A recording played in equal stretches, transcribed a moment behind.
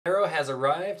Cascadero has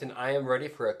arrived and I am ready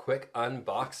for a quick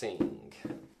unboxing.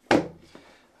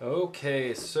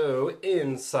 Okay, so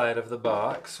inside of the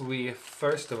box we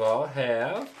first of all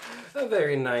have a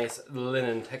very nice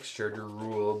linen textured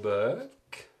rule book.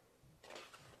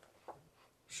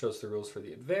 Shows the rules for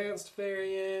the advanced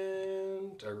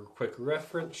variant, a quick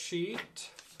reference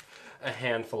sheet, a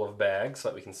handful of bags so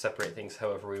that we can separate things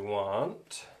however we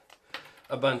want.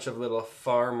 A bunch of little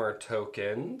farmer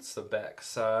tokens, the back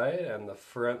side and the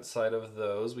front side of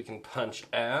those we can punch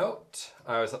out.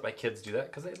 I always let my kids do that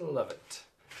because they love it.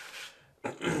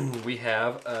 We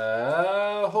have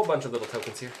a whole bunch of little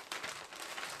tokens here.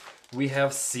 We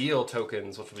have seal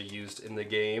tokens, which will be used in the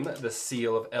game. The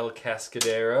seal of El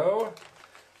Cascadero.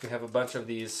 We have a bunch of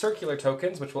these circular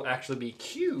tokens, which will actually be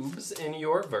cubes in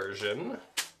your version.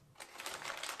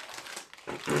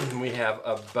 We have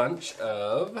a bunch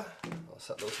of, I'll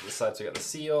set those to the side so we got the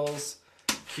seals,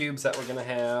 cubes that we're going to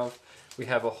have. We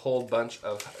have a whole bunch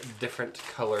of different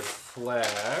colored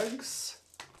flags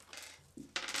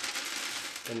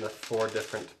in the 4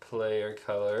 different player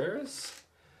colors.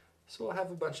 So we'll have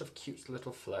a bunch of cute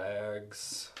little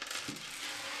flags.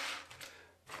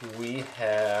 We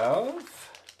have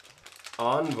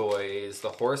envoys, the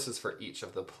horses for each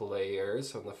of the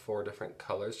players, so in the 4 different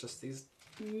colors, just these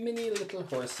mini little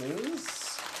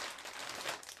horses.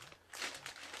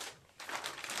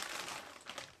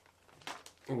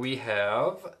 We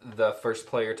have the first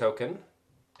player token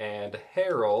and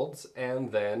heralds,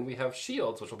 and then we have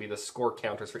shields, which will be the score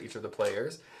counters for each of the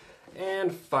players.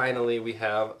 And finally we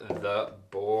have the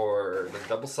board,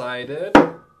 double-sided.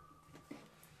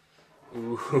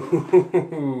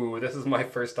 Ooh, this is my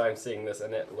first time seeing this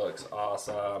and it looks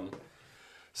awesome.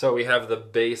 So we have the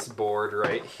base board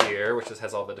right here, which just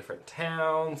has all the different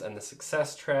towns and the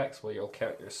success tracks where you'll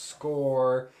count your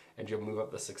score and you'll move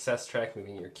up the success track,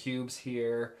 moving your cubes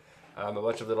here. A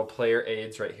bunch of little player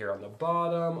aids right here on the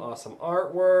bottom, awesome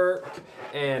artwork.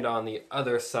 And on the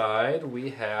other side, we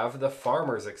have the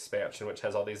Farmers expansion, which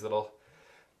has all these little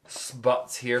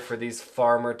spots here for these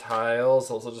farmer tiles.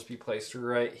 Those will just be placed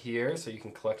right here, so you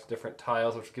can collect different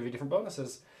tiles, which will give you different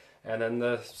bonuses. And then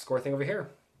the score thing over here.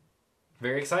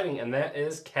 Very exciting, and that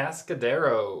is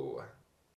Cascadero.